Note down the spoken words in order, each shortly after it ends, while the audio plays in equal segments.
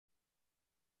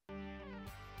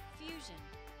Fusion.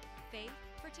 Faith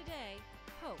for today,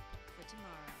 hope for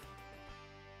tomorrow.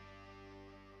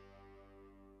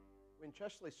 When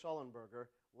Chesley Sullenberger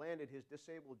landed his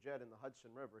disabled jet in the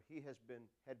Hudson River, he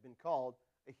had been called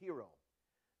a hero.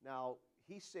 Now,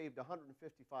 he saved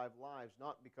 155 lives,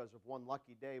 not because of one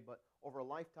lucky day, but over a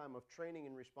lifetime of training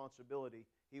and responsibility,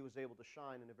 he was able to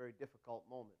shine in a very difficult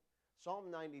moment. Psalm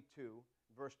 92,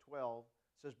 verse 12,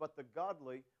 says, "But the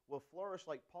godly will flourish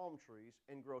like palm trees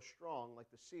and grow strong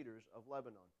like the cedars of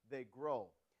Lebanon." They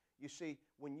grow. You see,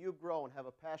 when you grow and have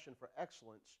a passion for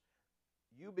excellence,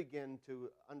 you begin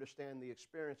to understand the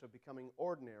experience of becoming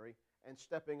ordinary and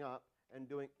stepping up and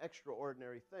doing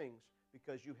extraordinary things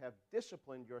because you have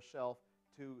disciplined yourself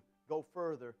to go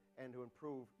further and to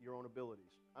improve your own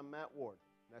abilities. I'm Matt Ward,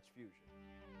 and that's Fusion.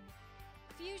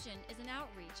 Fusion is an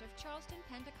outreach of Charleston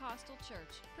Pentecostal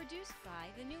Church produced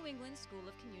by the New England School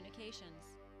of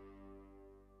Communications.